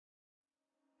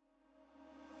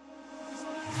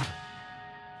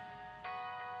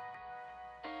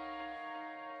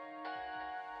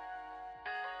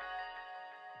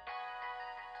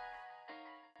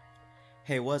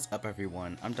Hey, what's up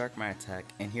everyone, I'm DarkMyTech,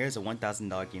 and here's a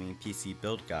 $1,000 gaming PC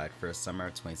build guide for summer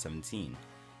of 2017.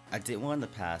 I did one in the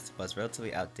past, but it's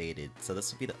relatively outdated, so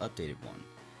this will be the updated one.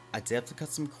 I did have to cut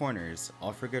some corners,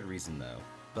 all for good reason though,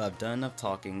 but I've done enough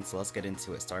talking, so let's get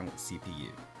into it, starting with the CPU.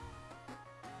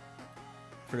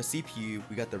 For the CPU,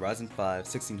 we got the Ryzen 5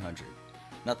 1600.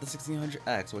 Not the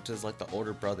 1600X, which is like the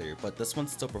older brother, but this one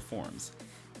still performs.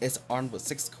 It's armed with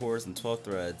 6 cores and 12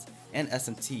 threads, and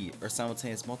SMT, or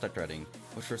simultaneous multi-threading,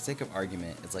 which for sake of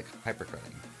argument is like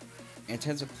hyperthreading. In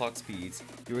terms of clock speeds,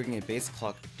 you're getting a base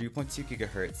clock of 3.2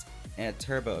 GHz and a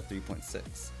turbo of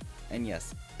 3.6. And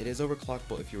yes, it is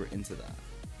overclockable if you were into that.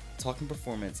 Talking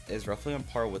performance is roughly on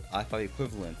par with i5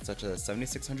 equivalents such as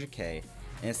 7600K,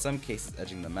 and in some cases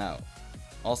edging them out.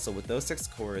 Also, with those 6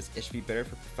 cores, it should be better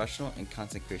for professional and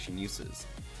content creation uses.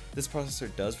 This processor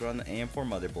does run the AM4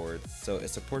 motherboard, so it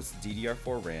supports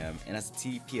DDR4 RAM and has a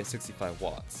TDP of 65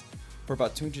 watts. For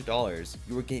about $200,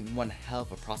 you were getting one hell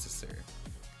of a processor.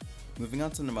 Moving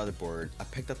on to the motherboard, I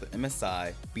picked up the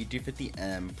MSI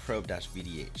B350M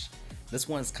Pro-VDH. This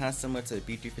one is kinda similar to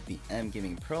the B350M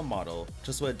Gaming Pro model,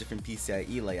 just with a different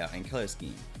PCIe layout and color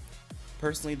scheme.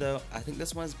 Personally though, I think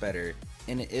this one is better,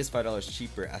 and it is $5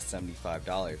 cheaper at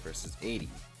 $75 versus $80.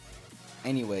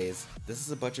 Anyways, this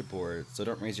is a budget board, so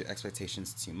don't raise your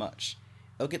expectations too much.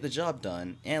 It'll get the job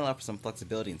done, and allow for some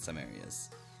flexibility in some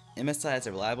areas. MSI is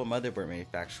a reliable motherboard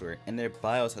manufacturer, and their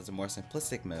BIOS has a more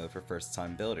simplistic mode for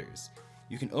first-time builders.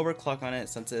 You can overclock on it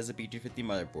since it is a B350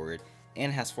 motherboard,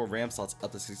 and has 4 RAM slots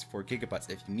up to 64GB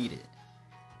if you need it.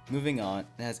 Moving on,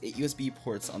 it has 8 USB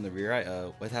ports on the rear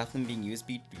I/O, with half of them being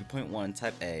USB 3.1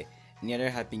 Type A, and the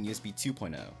other half being USB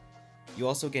 2.0. You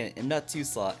also get an M.2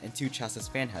 slot and 2 chassis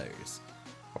fan headers.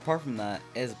 Apart from that,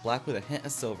 it is black with a hint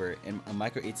of silver and a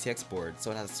micro ATX board,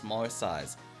 so it has a smaller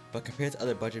size, but compared to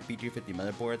other budget B350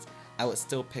 motherboards, I would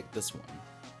still pick this one.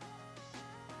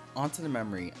 Onto the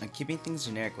memory, I'm keeping things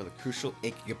generic with a crucial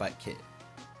 8GB kit.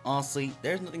 Honestly,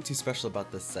 there's nothing too special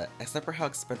about this set, except for how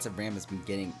expensive RAM has been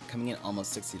getting, coming in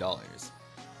almost $60.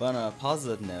 But on a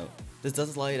positive note, this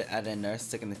does allow you to add in another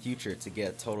stick in the future to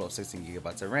get a total of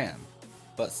 16GB of RAM.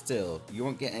 But still, you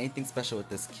won't get anything special with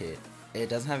this kit. It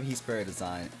doesn't have a heat spreader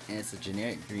design, and it's a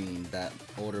generic green that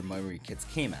older memory kits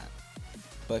came at.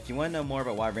 But if you want to know more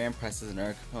about why RAM prices and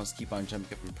other components keep on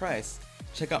jumping up in price,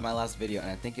 check out my last video and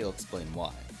I think it'll explain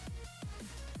why.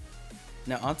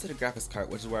 Now onto the graphics card,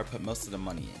 which is where I put most of the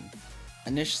money in.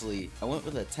 Initially, I went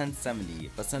with a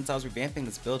 1070, but since I was revamping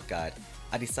this build guide,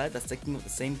 I decided that sticking with the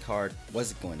same card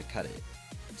wasn't going to cut it.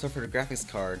 So for the graphics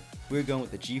card, we were going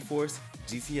with the GeForce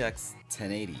GTX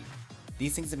 1080.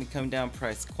 These things have been coming down in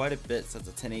price quite a bit since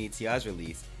the 1080 Ti's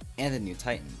release and the new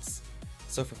Titans.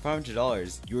 So for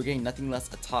 $500, you were getting nothing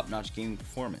less a top-notch gaming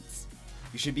performance.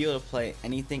 You should be able to play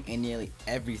anything and nearly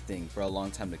everything for a long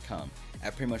time to come,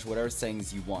 at pretty much whatever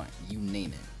settings you want, you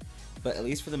name it. But at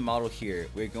least for the model here,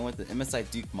 we're going with the MSI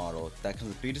Duke model that comes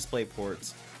with 3 display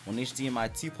ports, 1 HDMI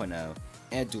 2.0,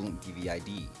 and a dual-link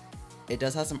DVI-D. It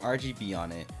does have some RGB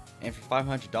on it, and for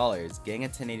 $500, getting a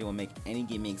 1080 will make any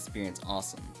gaming experience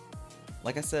awesome.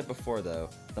 Like I said before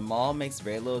though, the model makes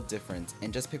very little difference,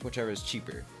 and just pick whichever is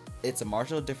cheaper. It's a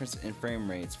marginal difference in frame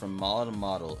rates from model to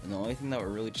model, and the only thing that will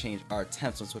really change are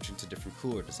attempts when switching to different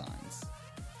cooler designs.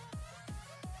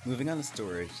 Moving on to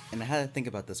storage, and I had to think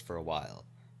about this for a while,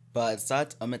 but I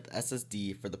decided to omit the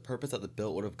SSD for the purpose that the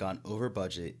build would have gone over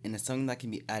budget, and it's something that can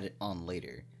be added on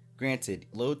later. Granted,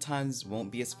 load times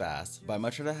won't be as fast, but I'd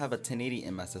much rather have a 1080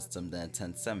 in my system than a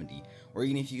 1070, or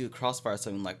even if you could crossfire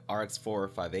something like RX 4 or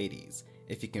 580s,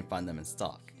 if you can find them in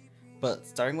stock. But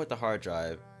starting with the hard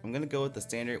drive, I'm going to go with the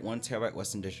standard 1TB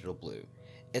Western Digital Blue.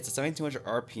 It's a 7200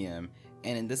 RPM,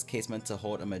 and in this case meant to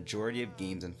hold a majority of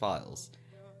games and files.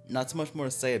 Not too much more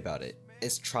to say about it.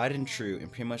 It's tried and true and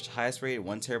pretty much the highest rated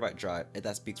 1TB drive, if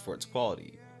that speaks for its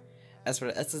quality. As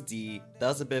for the SSD, that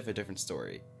was a bit of a different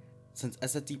story. Since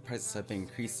SSD prices have been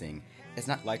increasing, it's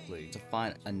not likely to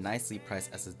find a nicely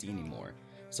priced SSD anymore,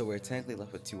 so we're technically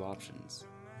left with 2 options.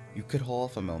 You could hold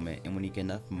off a moment, and when you get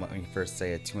enough money for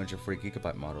say a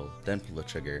 240GB model, then pull the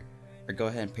trigger, or go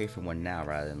ahead and pay for one now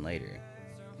rather than later.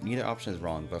 Neither option is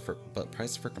wrong, but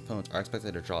prices for components are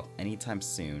expected to drop anytime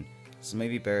soon, so it may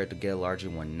be better to get a larger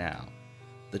one now.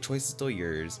 The choice is still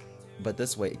yours, but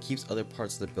this way it keeps other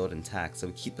parts of the build intact so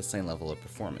we keep the same level of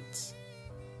performance.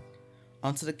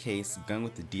 Onto the case, going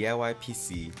with the DIY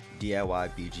PC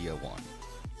DIY BG01.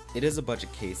 It is a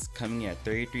budget case coming in at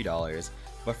 $33,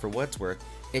 but for what it's worth,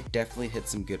 it definitely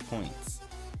hits some good points.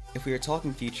 If we are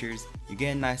talking features, you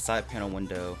get a nice side panel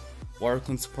window, water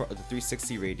cooling support of the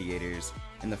 360 radiators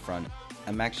in the front,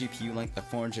 a max GPU length of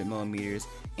 400mm,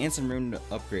 and some room to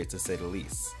upgrade to say the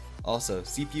least. Also,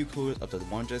 CPU coolers up to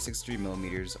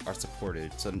 163mm are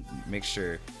supported, so make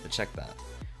sure to check that.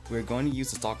 We are going to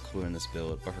use the stock cooler in this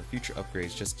build, but for future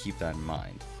upgrades just keep that in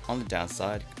mind. On the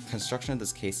downside, construction of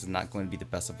this case is not going to be the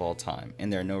best of all time,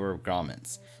 and there are no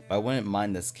grommets, but I wouldn't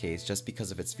mind this case just because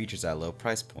of its features at a low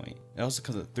price point. It also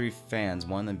comes with 3 fans,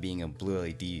 one of them being a blue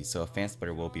LED, so a fan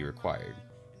splitter will be required.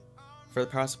 For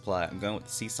the power supply, I'm going with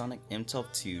the Seasonic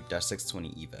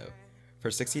M122-620 EVO. For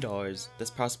 $60,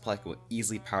 this power supply will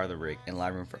easily power the rig and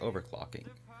allow room for overclocking.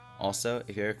 Also,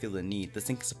 if you ever feel the need, this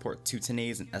thing can support 2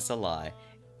 1080s and SLI,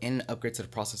 and an upgrade to the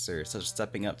processor, such as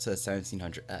stepping up to the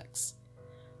 1700X.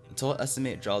 The total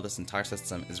estimated draw of this entire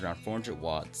system is around 400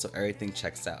 watts, so everything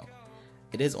checks out.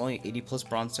 It is only 80+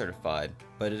 bronze certified,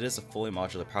 but it is a fully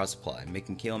modular power supply,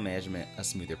 making cable management a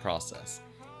smoother process.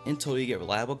 In total, you get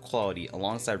reliable quality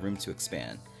alongside room to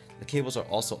expand. The cables are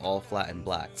also all flat and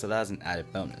black, so that is an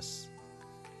added bonus.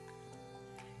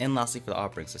 And lastly, for the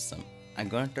operating system, I'm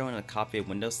going to throw in a copy of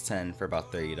Windows 10 for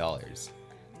about $30.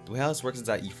 The way how this works is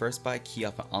that you first buy a key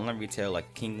off an online retailer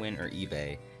like Kingwin or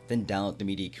eBay, then download the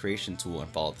media creation tool and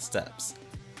follow the steps.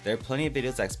 There are plenty of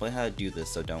videos that explain how to do this,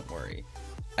 so don't worry.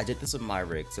 I did this with my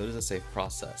rig, so it is a safe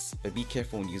process, but be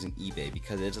careful when using eBay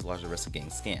because it is a larger risk of getting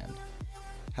scammed.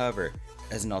 However,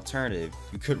 as an alternative,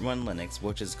 you could run Linux,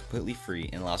 which is completely free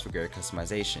and allows for greater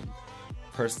customization.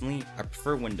 Personally, I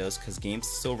prefer Windows because games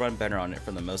still run better on it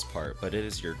for the most part, but it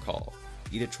is your call.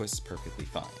 Either choice is perfectly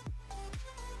fine.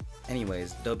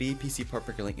 Anyways, there'll be a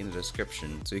PcPartPicker link in the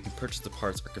description so you can purchase the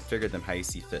parts or configure them how you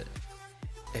see fit.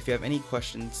 If you have any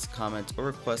questions, comments, or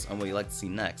requests on what you'd like to see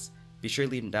next, be sure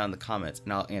to leave them down in the comments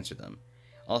and I'll answer them.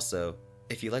 Also,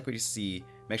 if you like what you see,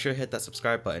 make sure to hit that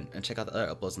subscribe button and check out the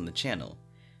other uploads on the channel.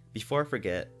 Before I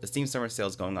forget, the Steam Summer Sale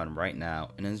is going on right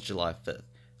now and ends July 5th,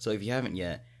 so if you haven't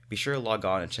yet, be sure to log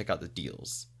on and check out the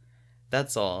deals.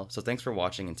 That's all, so thanks for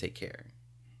watching and take care.